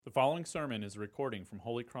The following sermon is a recording from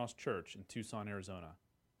Holy Cross Church in Tucson, Arizona.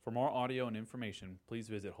 For more audio and information, please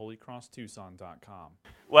visit holycrosstucson.com.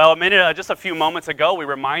 Well, just a few moments ago, we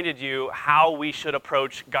reminded you how we should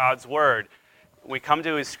approach God's Word. When we come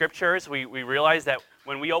to His Scriptures, we realize that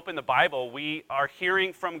when we open the Bible, we are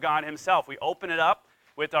hearing from God Himself. We open it up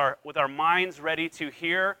with our minds ready to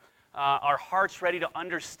hear, our hearts ready to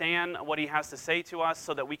understand what He has to say to us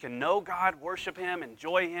so that we can know God, worship Him,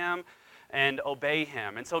 enjoy Him, and obey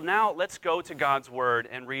Him. And so now let's go to God's Word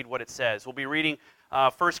and read what it says. We'll be reading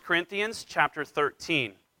 1 Corinthians chapter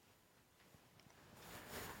 13.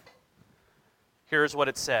 Here's what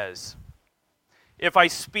it says. If I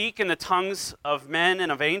speak in the tongues of men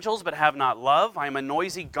and of angels but have not love, I am a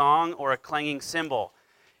noisy gong or a clanging cymbal.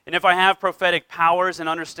 And if I have prophetic powers and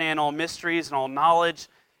understand all mysteries and all knowledge,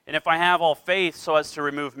 and if I have all faith so as to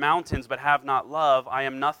remove mountains but have not love, I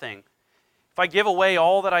am nothing. If I give away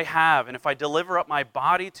all that I have, and if I deliver up my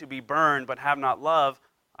body to be burned but have not love,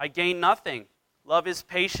 I gain nothing. Love is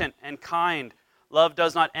patient and kind. Love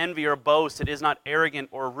does not envy or boast. It is not arrogant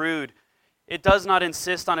or rude. It does not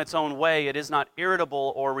insist on its own way. It is not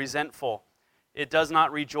irritable or resentful. It does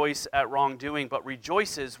not rejoice at wrongdoing, but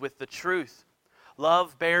rejoices with the truth.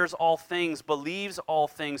 Love bears all things, believes all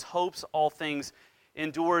things, hopes all things,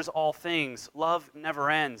 endures all things. Love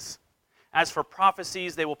never ends. As for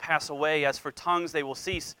prophecies, they will pass away. As for tongues, they will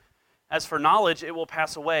cease. As for knowledge, it will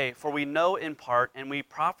pass away. For we know in part, and we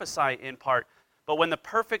prophesy in part. But when the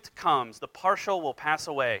perfect comes, the partial will pass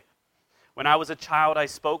away. When I was a child, I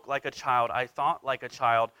spoke like a child. I thought like a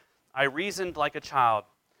child. I reasoned like a child.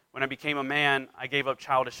 When I became a man, I gave up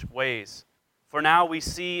childish ways. For now we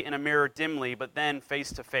see in a mirror dimly, but then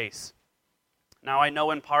face to face. Now I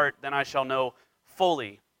know in part, then I shall know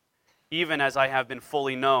fully, even as I have been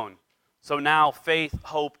fully known. So now faith,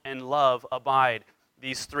 hope, and love abide,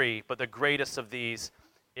 these three, but the greatest of these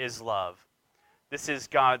is love. This is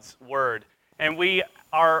God's Word. And we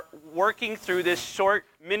are working through this short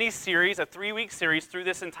mini-series, a 3-week series, through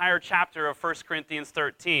this entire chapter of 1 Corinthians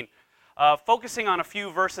 13, focusing on a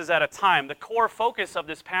few verses at a time. The core focus of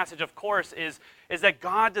this passage, of course, is that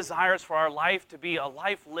God desires for our life to be a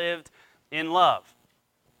life lived in love.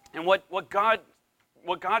 And what God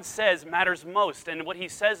says matters most, and what He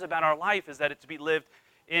says about our life is that it's to be lived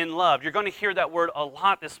in love. You're going to hear that word a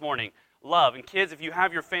lot this morning, love. And kids, if you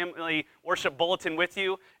have your family worship bulletin with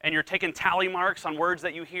you and you're taking tally marks on words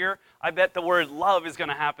that you hear, I bet the word love is going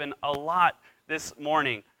to happen a lot this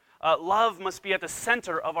morning. Love must be at the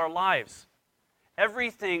center of our lives.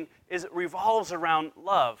 Everything revolves around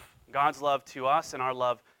love, God's love to us and our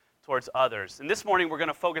love towards others. And this morning we're going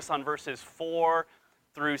to focus on verses 4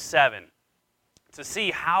 through 7. To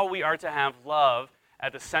see how we are to have love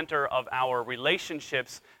at the center of our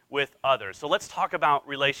relationships with others. So let's talk about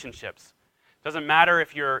relationships. It doesn't matter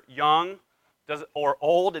if you're young or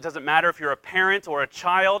old. It doesn't matter if you're a parent or a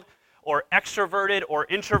child or extroverted or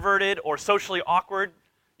introverted or socially awkward.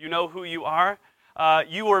 You know who you are.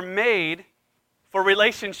 You were made for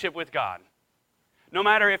relationship with God. No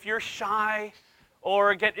matter if you're shy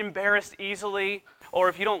or get embarrassed easily, or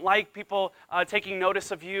if you don't like people taking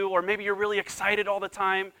notice of you, or maybe you're really excited all the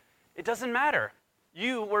time, it doesn't matter.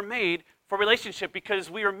 You were made for relationship because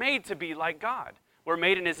we are made to be like God. We're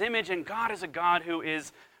made in His image, and God is a God who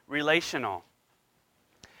is relational.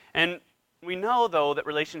 And we know, though, that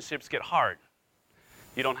relationships get hard.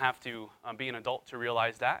 You don't have to be an adult to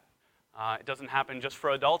realize that. It doesn't happen just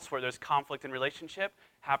for adults where there's conflict in relationship.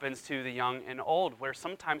 It happens to the young and old, where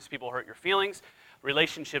sometimes people hurt your feelings,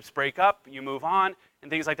 relationships break up, you move on,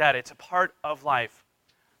 and things like that. It's a part of life.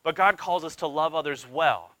 But God calls us to love others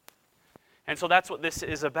well. And so that's what this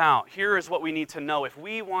is about. Here is what we need to know. If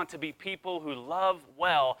we want to be people who love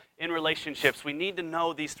well in relationships, we need to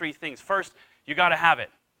know these three things. First, you got to have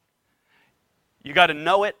it. You got to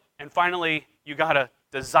know it, and finally, you got to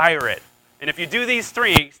desire it. And if you do these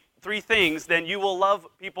three things, then you will love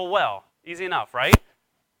people well. Easy enough, right?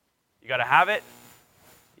 You got to have it,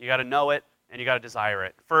 you got to know it, and you got to desire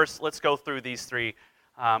it. First, let's go through these three.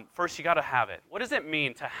 First, you got to have it. What does it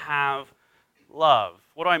mean to have love?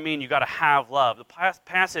 What do I mean you got to have love? The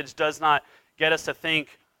passage does not get us to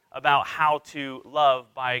think about how to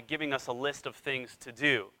love by giving us a list of things to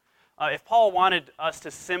do. If Paul wanted us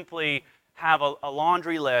to simply have a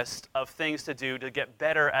laundry list of things to do to get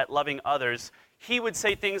better at loving others, he would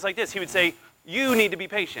say things like this. He would say, you need to be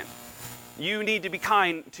patient. You need to be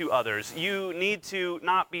kind to others. You need to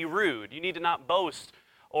not be rude. You need to not boast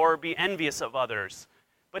or be envious of others.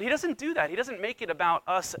 But he doesn't do that. He doesn't make it about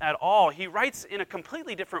us at all. He writes in a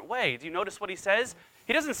completely different way. Do you notice what he says?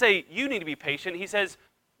 He doesn't say, you need to be patient. He says,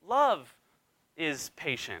 love is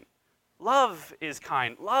patient. Love is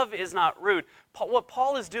kind. Love is not rude. What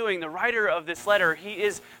Paul is doing, the writer of this letter, he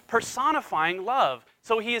is personifying love.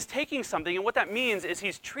 So he is taking something, and what that means is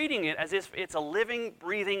he's treating it as if it's a living,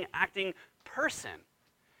 breathing, acting person.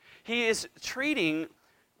 He is treating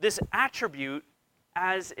this attribute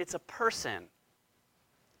as it's a person.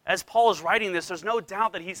 As Paul is writing this, there's no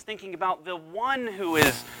doubt that he's thinking about the one who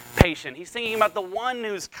is patient. He's thinking about the one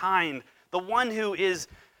who's kind, the one who is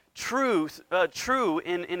true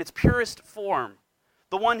in its purest form,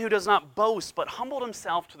 the one who does not boast but humbled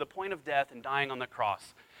himself to the point of death and dying on the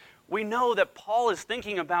cross. We know that Paul is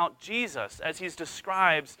thinking about Jesus as he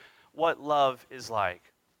describes what love is like.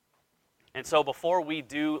 And so before we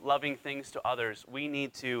do loving things to others, we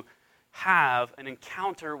need to have an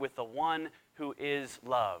encounter with the one who is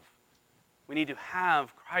love. We need to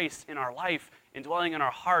have Christ in our life, indwelling in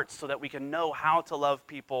our hearts, so that we can know how to love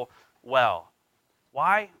people well.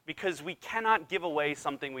 Why? Because we cannot give away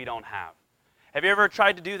something we don't have. Have you ever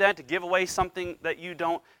tried to do that, to give away something that you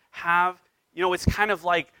don't have? You know, it's kind of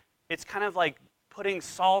like putting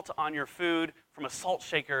salt on your food from a salt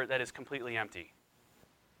shaker that is completely empty.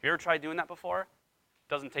 Have you ever tried doing that before? It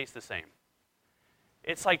doesn't taste the same.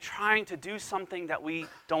 It's like trying to do something that we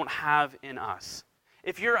don't have in us.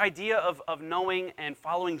 If your idea of knowing and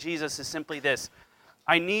following Jesus is simply this,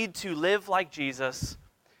 I need to live like Jesus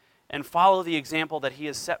and follow the example that he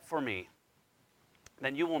has set for me,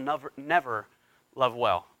 then you will never love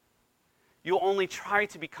well. You'll only try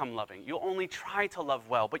to become loving. You'll only try to love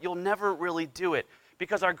well, but you'll never really do it,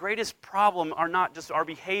 because our greatest problem are not just our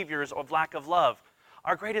behaviors or lack of love.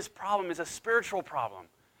 Our greatest problem is a spiritual problem,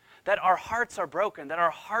 that our hearts are broken, that our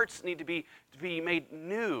hearts need to be made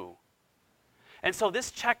new. And so this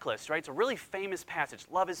checklist, right, it's a really famous passage.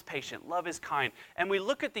 Love is patient, love is kind. And we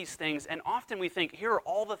look at these things, and often we think, here are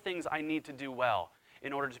all the things I need to do well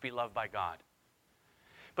in order to be loved by God.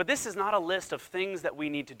 But this is not a list of things that we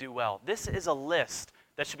need to do well. This is a list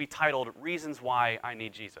that should be titled, Reasons Why I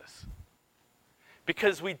Need Jesus.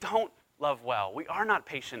 Because we don't love well. We are not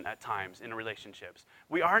patient at times in relationships.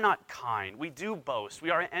 We are not kind. We do boast.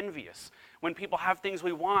 We are envious. When people have things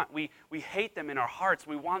we want, we hate them in our hearts.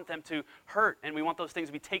 We want them to hurt, and we want those things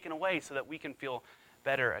to be taken away so that we can feel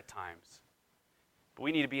better at times. But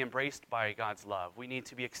we need to be embraced by God's love. We need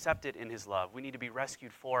to be accepted in his love. We need to be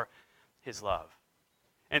rescued for his love.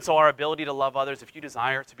 And so our ability to love others, if you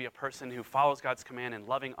desire to be a person who follows God's command in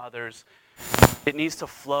loving others, it needs to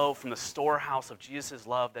flow from the storehouse of Jesus'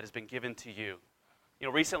 love that has been given to you. You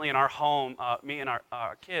know, recently in our home, me and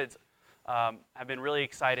our kids have been really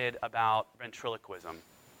excited about ventriloquism.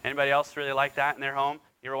 Anybody else really like that in their home?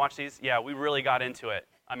 You ever watch these? Yeah, we really got into it.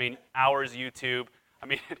 I mean, hours YouTube. I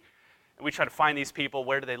mean, we try to find these people.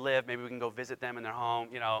 Where do they live? Maybe we can go visit them in their home,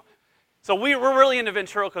 you know. So we're really into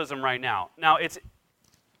ventriloquism right now. Now, it's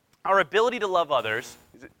our ability to love others.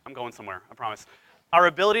 I'm going somewhere, I promise. Our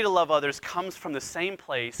ability to love others comes from the same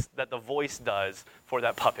place that the voice does for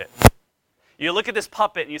that puppet. You look at this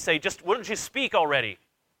puppet and you say, just, why don't you speak already?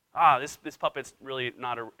 This puppet's really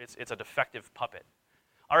not it's a defective puppet.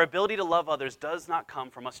 Our ability to love others does not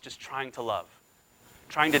come from us just trying to love,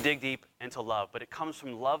 trying to dig deep and to love, but it comes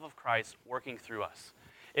from the love of Christ working through us.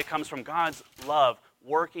 It comes from God's love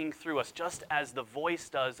working through us, just as the voice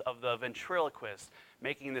does of the ventriloquist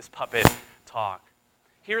making this puppet talk.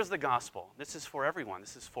 Here's the gospel. This is for everyone.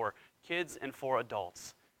 This is for kids and for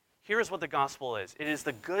adults. Here's what the gospel is. It is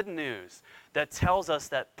the good news that tells us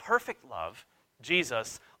that perfect love,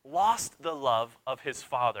 Jesus, lost the love of his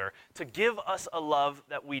Father to give us a love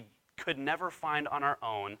that we could never find on our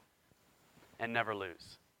own and never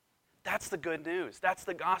lose. That's the good news. That's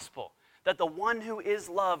the gospel. That the one who is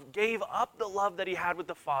love gave up the love that he had with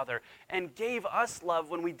the Father and gave us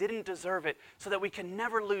love when we didn't deserve it so that we can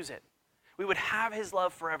never lose it. We would have his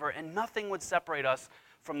love forever and nothing would separate us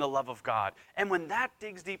from the love of God. And when that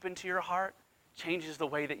digs deep into your heart, changes the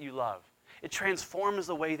way that you love. It transforms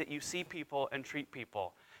the way that you see people and treat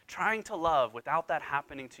people. Trying to love without that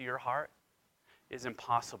happening to your heart is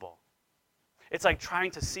impossible. It's like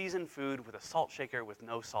trying to season food with a salt shaker with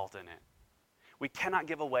no salt in it. We cannot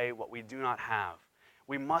give away what we do not have.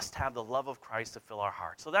 We must have the love of Christ to fill our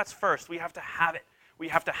hearts. So that's first. We have to have it. We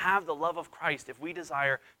have to have the love of Christ if we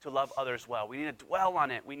desire to love others well. We need to dwell on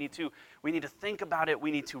it. We need to think about it. We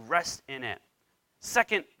need to rest in it.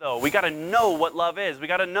 Second, though, we got to know what love is. We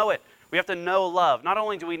got to know it. We have to know love. Not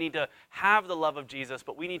only do we need to have the love of Jesus,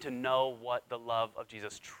 but we need to know what the love of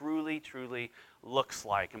Jesus truly, truly looks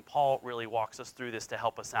like. And Paul really walks us through this to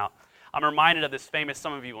help us out. I'm reminded of this famous,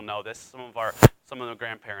 some of you will know this, some of the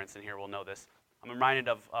grandparents in here will know this. I'm reminded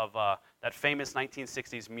of that famous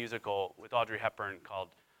 1960s musical with Audrey Hepburn called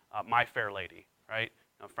My Fair Lady, right?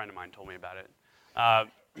 A friend of mine told me about it.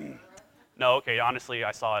 No, okay, honestly,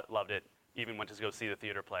 I saw it, loved it, even went to go see the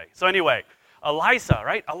theater play. So anyway, Eliza,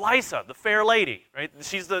 right? Eliza, the fair lady, right?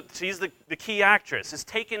 She's the key actress, is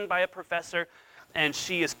taken by a professor, and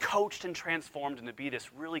she is coached and transformed into be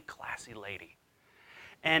this really classy lady.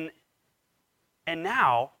 And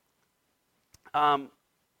now,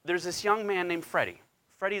 there's this young man named Freddie.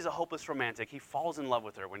 Freddie's a hopeless romantic. He falls in love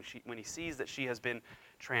with her when he sees that she has been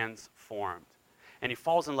transformed. And he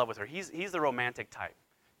falls in love with her. He's the romantic type.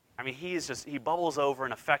 I mean, he bubbles over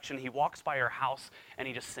in affection. He walks by her house and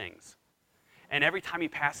he just sings. And every time he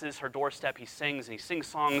passes her doorstep, he sings, and he sings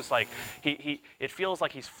songs like it feels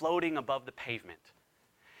like he's floating above the pavement.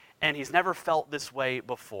 And he's never felt this way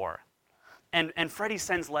before. And Freddie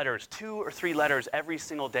sends letters, 2 or 3 letters every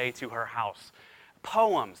single day to her house.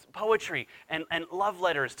 Poems, poetry, and love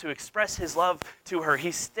letters to express his love to her.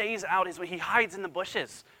 He stays out, he hides in the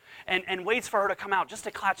bushes and waits for her to come out just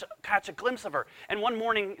to catch a glimpse of her. And one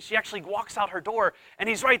morning, she actually walks out her door, and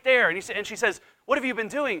he's right there. And she says, "What have you been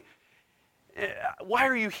doing? Why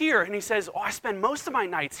are you here?" And he says, "Oh, I spend most of my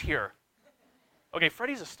nights here." Okay,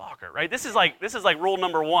 Freddie's a stalker, right? This is like rule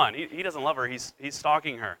number 1. He doesn't love her. He's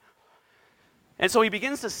stalking her. And so he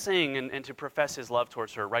begins to sing and to profess his love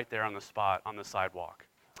towards her right there on the spot, on the sidewalk.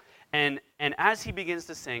 And as he begins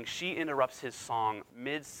to sing, she interrupts his song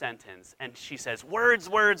mid-sentence, and she says, "Words,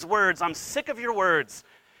 words, words, I'm sick of your words.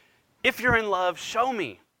 If you're in love, show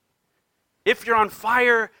me. If you're on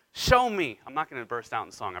fire, show me." I'm not going to burst out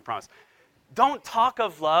in song, I promise. "Don't talk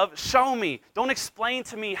of love, show me. Don't explain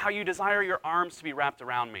to me how you desire your arms to be wrapped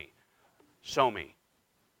around me. Show me."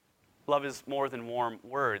 Love is more than warm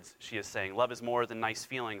words, she is saying. Love is more than nice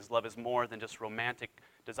feelings. Love is more than just romantic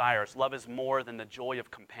desires. Love is more than the joy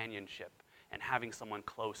of companionship and having someone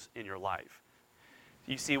close in your life.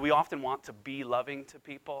 You see, we often want to be loving to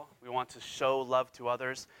people. We want to show love to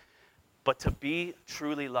others. But to be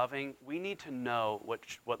truly loving, we need to know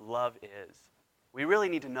what love is. We really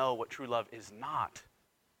need to know what true love is not.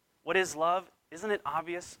 What is love? Isn't it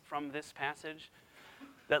obvious from this passage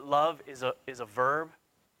that love is a verb?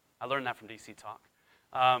 I learned that from DC Talk.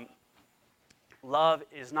 Love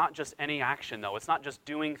is not just any action, though. It's not just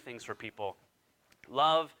doing things for people.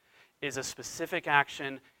 Love is a specific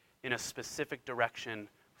action in a specific direction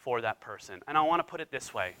for that person. And I want to put it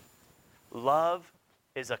this way. Love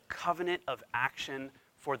is a covenant of action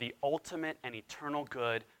for the ultimate and eternal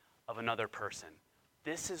good of another person.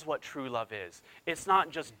 This is what true love is. It's not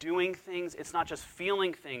just doing things, it's not just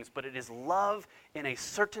feeling things, but it is love in a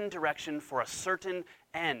certain direction for a certain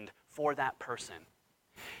end for that person.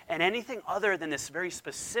 And anything other than this very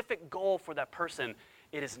specific goal for that person,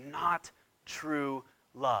 it is not true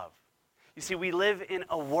love. You see, we live in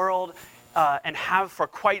a world and have for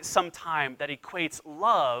quite some time that equates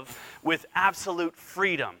love with absolute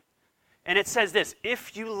freedom. And it says this: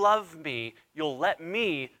 if you love me, you'll let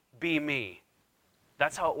me be me.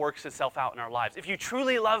 That's how it works itself out in our lives. If you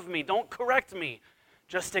truly love me, don't correct me,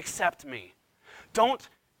 just accept me. Don't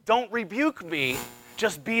rebuke me,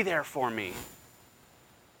 just be there for me.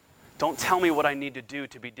 Don't tell me what I need to do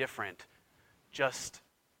to be different, just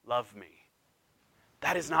love me.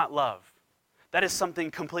 That is not love. That is something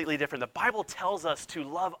completely different. The Bible tells us to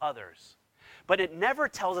love others, but it never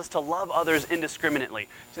tells us to love others indiscriminately.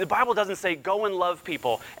 The Bible doesn't say, go and love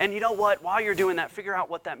people. And you know what? While you're doing that, figure out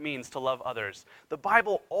what that means to love others. The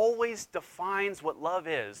Bible always defines what love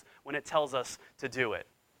is when it tells us to do it.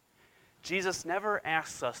 Jesus never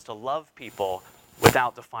asks us to love people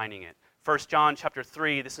without defining it. 1 John chapter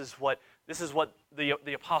 3, this is what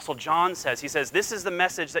the Apostle John says. He says, "This is the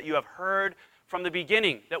message that you have heard from the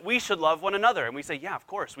beginning, that we should love one another." And we say, yeah, of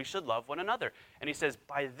course, we should love one another. And he says,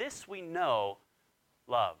 "By this we know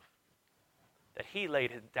love, that he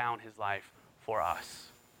laid down his life for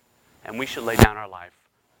us. And we should lay down our life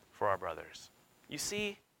for our brothers." You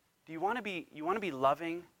see, do you want to be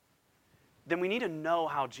loving? Then we need to know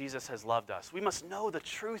how Jesus has loved us. We must know the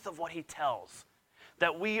truth of what he tells.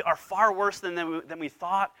 That we are far worse than we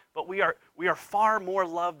thought, but we are far more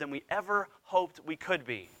loved than we ever hoped we could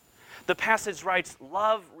be. The passage writes,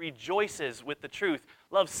 love rejoices with the truth.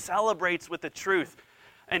 Love celebrates with the truth.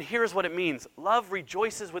 And here's what it means. Love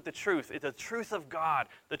rejoices with the truth. It's the truth of God,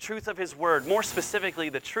 the truth of his word. More specifically,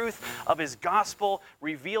 the truth of his gospel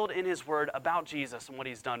revealed in his word about Jesus and what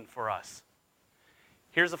he's done for us.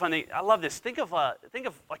 Here's the fun thing. I love this. Think of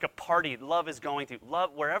like a party love is going to.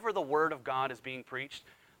 Love, wherever the word of God is being preached,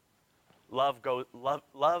 love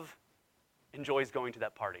enjoys going to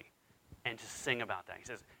that party and to sing about that. He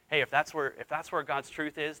says, hey, if that's where God's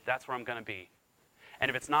truth is, that's where I'm going to be. And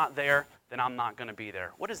if it's not there, then I'm not going to be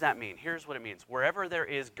there. What does that mean? Here's what it means. Wherever there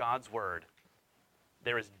is God's word,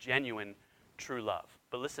 there is genuine, true love.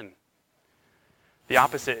 But listen, the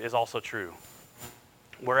opposite is also true.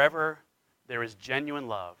 Wherever there is genuine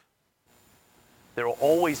love, there will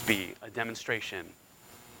always be a demonstration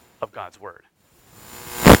of God's word.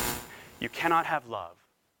 You cannot have love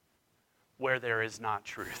where there is not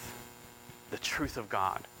truth, the truth of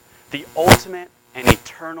God. The ultimate and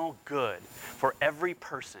eternal good for every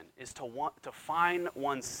person is to want to find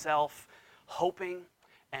oneself hoping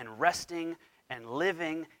and resting and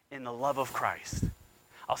living in the love of Christ.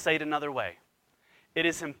 I'll say it another way. It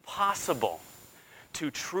is impossible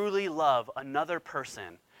to truly love another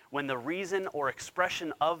person when the reason or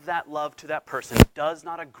expression of that love to that person does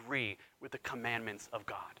not agree with the commandments of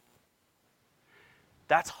God.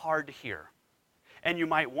 That's hard to hear. And you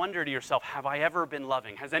might wonder to yourself, have I ever been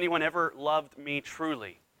loving? Has anyone ever loved me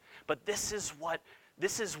truly? But this is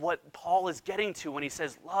what Paul is getting to when he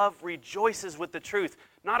says love rejoices with the truth.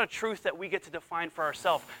 Not a truth that we get to define for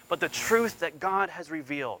ourselves, but the truth that God has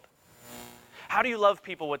revealed. How do you love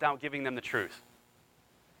people without giving them the truth?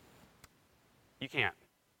 You can't.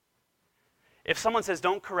 If someone says,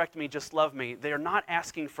 don't correct me, just love me, they are not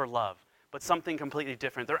asking for love, but something completely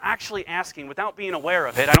different. They're actually asking, without being aware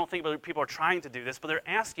of it, I don't think people are trying to do this, but they're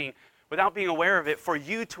asking, without being aware of it, for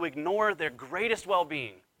you to ignore their greatest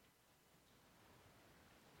well-being.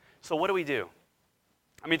 So what do we do?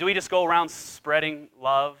 I mean, do we just go around spreading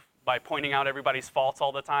love by pointing out everybody's faults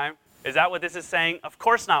all the time? Is that what this is saying? Of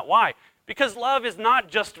course not. Why? Because love is not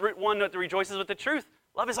just one that rejoices with the truth.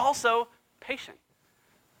 Love is also patient.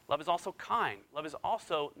 Love is also kind. Love is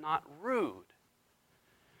also not rude.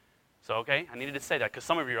 So, okay, I needed to say that because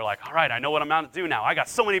some of you are like, all right, I know what I'm about to do now. I got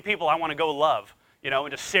so many people I want to go love,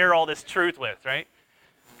 and just share all this truth with, right?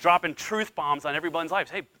 Dropping truth bombs on everyone's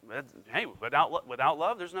lives. Hey, without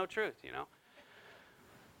love, there's no truth,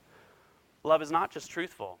 Love is not just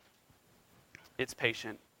truthful. It's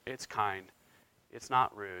patient. It's kind. It's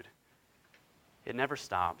not rude. It never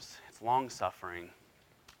stops. It's long-suffering.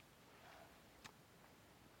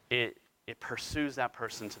 It pursues that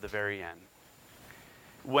person to the very end.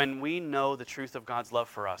 When we know the truth of God's love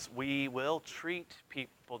for us, we will treat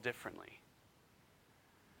people differently.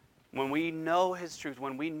 When we know His truth,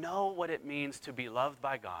 when we know what it means to be loved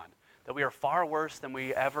by God, that we are far worse than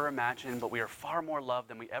we ever imagined, but we are far more loved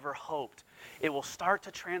than we ever hoped, it will start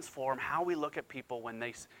to transform how we look at people when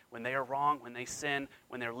they are wrong, when they sin,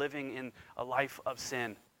 when they're living in a life of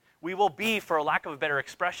sin. We will be, for a lack of a better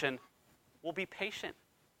expression, we'll be patient.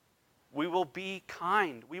 We will be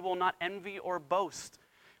kind. We will not envy or boast.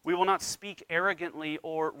 We will not speak arrogantly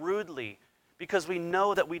or rudely because we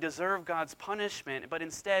know that we deserve God's punishment, but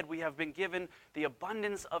instead we have been given the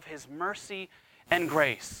abundance of His mercy and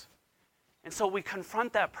grace. And so we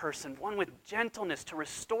confront that person, one with gentleness, to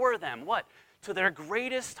restore them, what? To their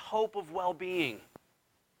greatest hope of well-being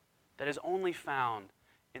that is only found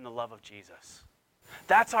in the love of Jesus.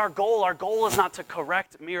 That's our goal. Our goal is not to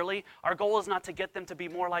correct merely. Our goal is not to get them to be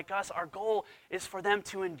more like us. Our goal is for them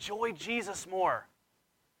to enjoy Jesus more.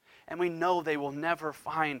 And we know they will never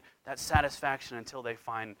find that satisfaction until they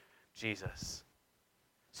find Jesus.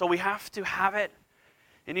 So we have to have it.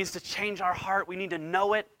 It needs to change our heart. We need to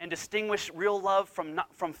know it and distinguish real love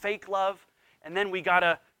from fake love. And then we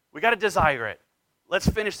gotta desire it. Let's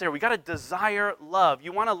finish there. We gotta desire love.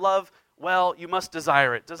 You want to love well, you must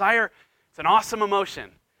desire it. Desire, it's an awesome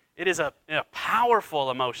emotion. It is a powerful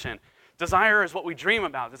emotion. Desire is what we dream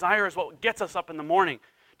about. Desire is what gets us up in the morning.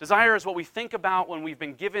 Desire is what we think about when we've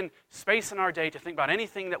been given space in our day to think about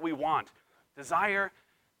anything that we want. Desire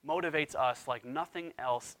motivates us like nothing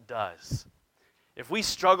else does. If we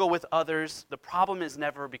struggle with others, the problem is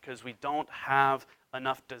never because we don't have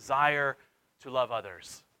enough desire to love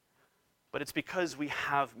others. But it's because we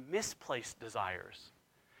have misplaced desires.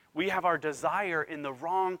 We have our desire in the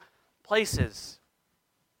wrong places.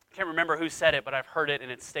 I can't remember who said it, but I've heard it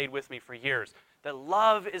and it's stayed with me for years. That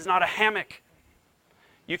love is not a hammock.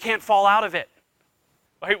 You can't fall out of it.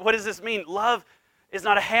 Right? What does this mean? Love is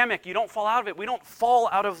not a hammock. You don't fall out of it. We don't fall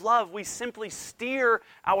out of love. We simply steer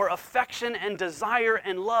our affection and desire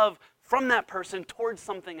and love from that person towards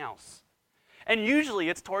something else. And usually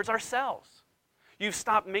it's towards ourselves. You've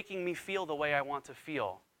stopped making me feel the way I want to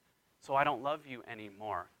feel, so I don't love you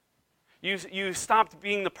anymore. You stopped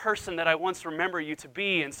being the person that I once remember you to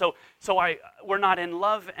be, and so we're not in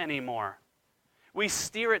love anymore. We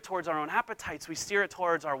steer it towards our own appetites. We steer it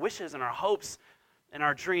towards our wishes and our hopes and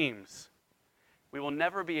our dreams. We will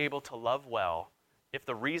never be able to love well if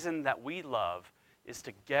the reason that we love is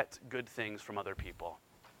to get good things from other people.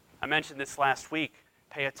 I mentioned this last week.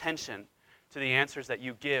 Pay attention to the answers that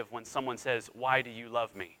you give when someone says, "Why do you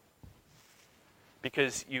love me?"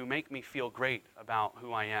 because you make me feel great about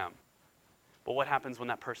who I am. But what happens when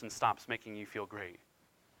that person stops making you feel great?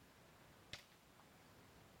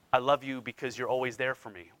 I love you because you're always there for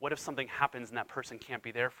me. What if something happens and that person can't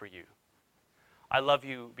be there for you? I love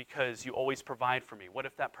you because you always provide for me. What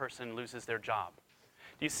if that person loses their job?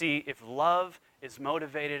 Do you see, if love is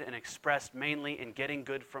motivated and expressed mainly in getting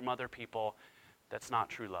good from other people, that's not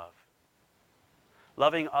true love.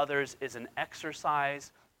 Loving others is an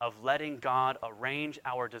exercise of letting God arrange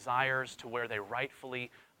our desires to where they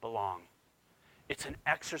rightfully belong. It's an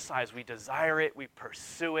exercise. We desire it. We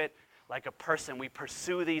pursue it like a person. We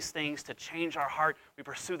pursue these things to change our heart. We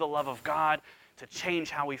pursue the love of God to change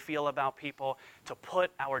how we feel about people, to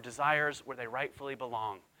put our desires where they rightfully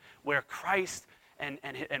belong, where Christ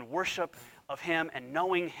and worship of Him and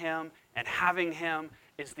knowing Him and having Him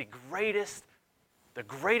is the greatest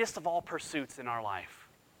of all pursuits in our life.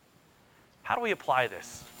 How do we apply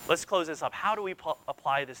this? Let's close this up. How do we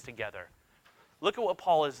apply this together? Look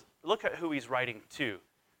at who he's writing to.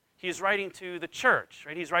 He's writing to the church,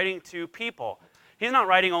 right? He's writing to people. He's not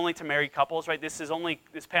writing only to married couples, right? This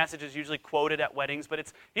passage is usually quoted at weddings,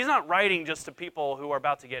 but he's not writing just to people who are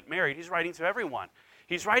about to get married. He's writing to everyone.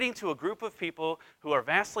 He's writing to a group of people who are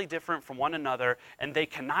vastly different from one another, and they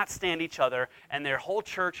cannot stand each other, and their whole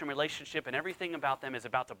church and relationship and everything about them is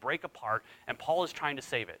about to break apart, and Paul is trying to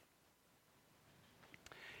save it.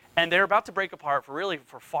 And they're about to break apart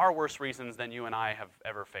for far worse reasons than you and I have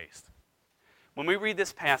ever faced. When we read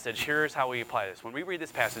this passage, here's how we apply this. When we read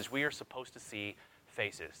this passage, we are supposed to see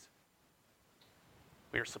faces.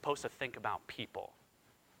 We are supposed to think about people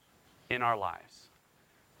in our lives.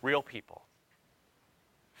 Real people.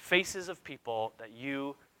 Faces of people that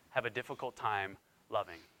you have a difficult time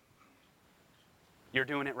loving. You're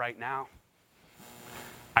doing it right now.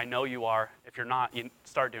 I know you are. If you're not, you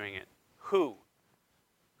start doing it. Who?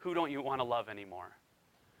 Who don't you want to love anymore?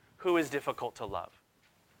 Who is difficult to love?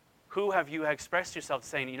 Who have you expressed yourself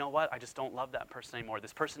saying, you know what, I just don't love that person anymore.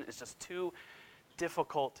 This person is just too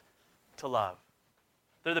difficult to love.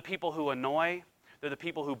 They're the people who annoy. They're the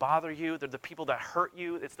people who bother you. They're the people that hurt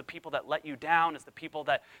you. It's the people that let you down. It's the people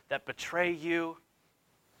that betray you.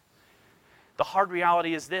 The hard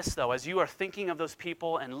reality is this, though. As you are thinking of those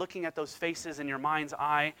people and looking at those faces in your mind's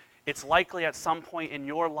eye, it's likely at some point in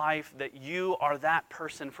your life that you are that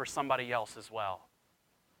person for somebody else as well.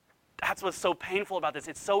 That's what's so painful about this.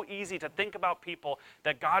 It's so easy to think about people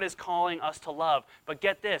that God is calling us to love. But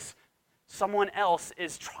get this, someone else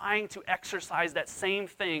is trying to exercise that same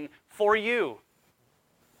thing for you.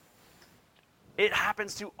 It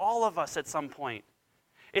happens to all of us at some point.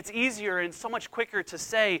 It's easier and so much quicker to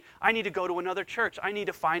say, I need to go to another church. I need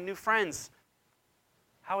to find new friends.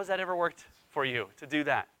 How has that ever worked for you to do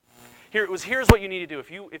that? Here's what you need to do.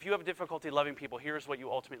 If you have difficulty loving people, here's what you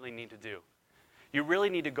ultimately need to do. You really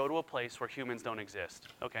need to go to a place where humans don't exist.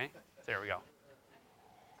 Okay? There we go.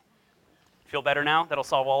 Feel better now? That'll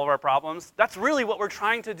solve all of our problems? That's really what we're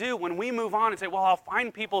trying to do when we move on and say, well, I'll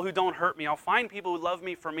find people who don't hurt me. I'll find people who love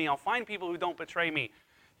me for me. I'll find people who don't betray me.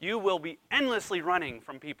 You will be endlessly running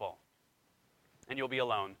from people. And you'll be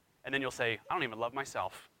alone. And then you'll say, I don't even love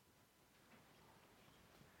myself.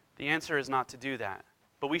 The answer is not to do that.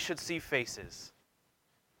 But we should see faces.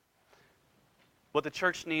 What the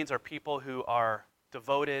church needs are people who are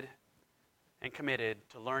devoted and committed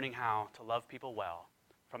to learning how to love people well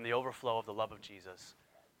from the overflow of the love of Jesus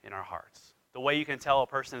in our hearts. The way you can tell a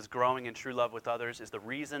person is growing in true love with others is the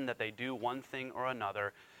reason that they do one thing or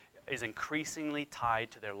another is increasingly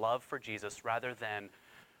tied to their love for Jesus rather than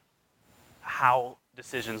how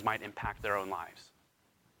decisions might impact their own lives.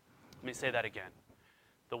 Let me say that again.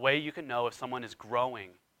 The way you can know if someone is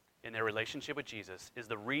growing in their relationship with Jesus is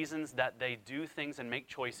the reasons that they do things and make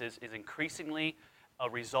choices is increasingly a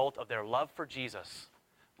result of their love for Jesus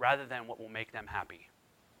rather than what will make them happy.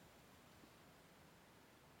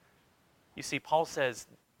 You see, Paul says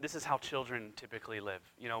this is how children typically live,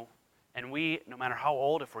 and we, no matter how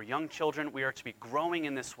old, if we're young children, we are to be growing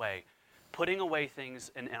in this way, putting away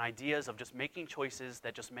things and ideas of just making choices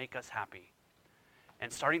that just make us happy.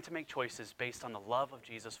 And starting to make choices based on the love of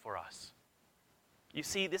Jesus for us. You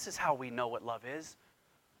see, this is how we know what love is.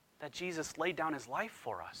 That Jesus laid down his life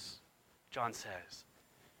for us, John says.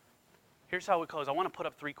 Here's how we close. I want to put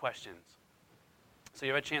up 3 questions. So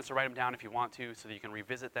you have a chance to write them down if you want to, so that you can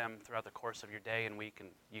revisit them throughout the course of your day and week and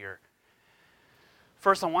year.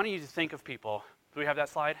 First, I want you to think of people. Do we have that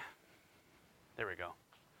slide? There we go.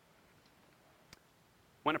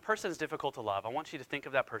 When a person is difficult to love, I want you to think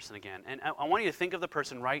of that person again. And I want you to think of the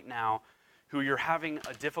person right now who you're having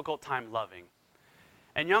a difficult time loving.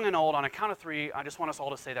 And young and old, on a count of 3, I just want us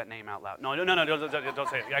all to say that name out loud. No, don't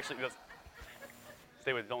say it. Actually,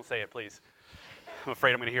 Stay with it. Don't say it, please. I'm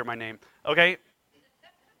afraid I'm going to hear my name. Okay?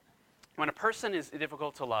 When a person is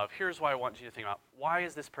difficult to love, here's what I want you to think about. Why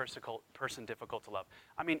is this person difficult to love?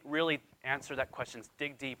 I mean, really answer that question.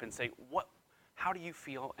 Dig deep and say, how do you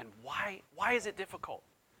feel and why is it difficult?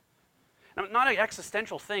 Now, not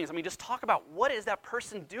existential things. I mean, just talk about what is that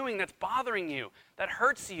person doing that's bothering you, that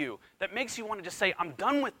hurts you, that makes you want to just say, I'm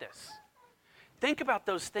done with this. Think about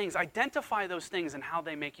those things. Identify those things and how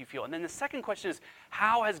they make you feel. And then the second question is,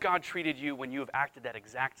 how has God treated you when you have acted that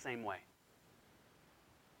exact same way?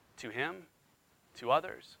 To him? To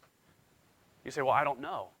others? You say, well, I don't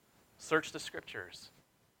know. Search the scriptures.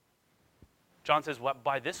 John says, well,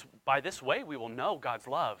 by this way we will know God's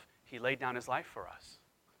love. He laid down his life for us.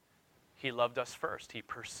 He loved us first. He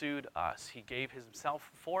pursued us. He gave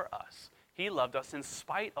himself for us. He loved us in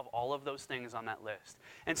spite of all of those things on that list.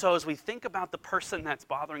 And so as we think about the person that's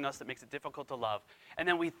bothering us that makes it difficult to love, and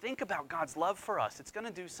then we think about God's love for us, it's going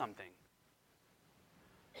to do something.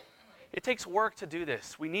 It takes work to do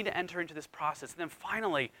this. We need to enter into this process. And then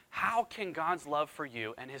finally, how can God's love for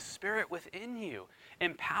you and his Spirit within you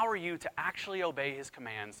empower you to actually obey his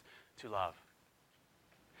commands to love?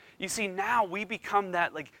 You see, now we become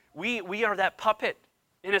that, we are that puppet,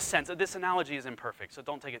 in a sense. This analogy is imperfect, so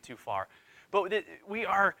don't take it too far. But we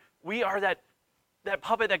are that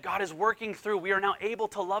puppet that God is working through. We are now able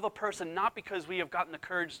to love a person, not because we have gotten the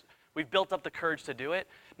courage, we've built up the courage to do it,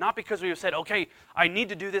 not because we have said, okay, I need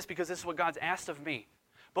to do this because this is what God's asked of me.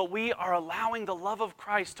 But we are allowing the love of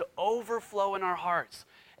Christ to overflow in our hearts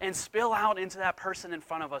and spill out into that person in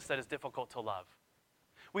front of us that is difficult to love.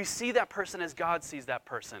 We see that person as God sees that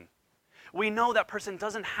person. We know that person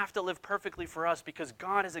doesn't have to live perfectly for us because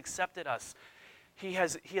God has accepted us. He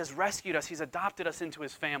has rescued us. He's adopted us into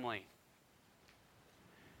his family.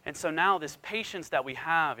 And so now this patience that we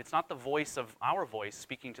have, it's not the voice of our voice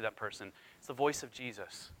speaking to that person. It's the voice of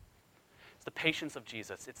Jesus. It's the patience of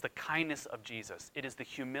Jesus. It's the kindness of Jesus. It is the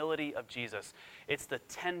humility of Jesus. It's the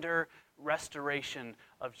tender restoration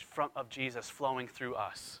of Jesus flowing through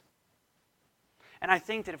us. And I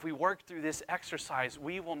think that if we work through this exercise,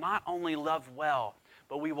 we will not only love well,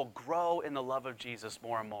 but we will grow in the love of Jesus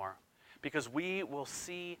more and more. Because we will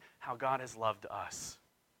see how God has loved us.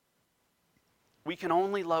 We can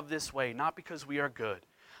only love this way, not because we are good,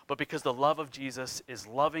 but because the love of Jesus is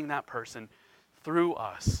loving that person through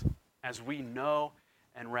us as we know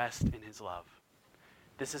and rest in his love.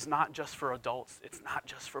 This is not just for adults. It's not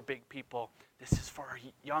just for big people. This is for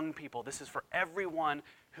young people. This is for everyone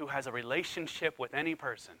who has a relationship with any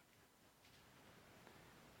person.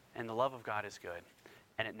 And the love of God is good,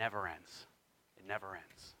 and it never ends. It never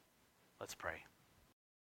ends. Let's pray.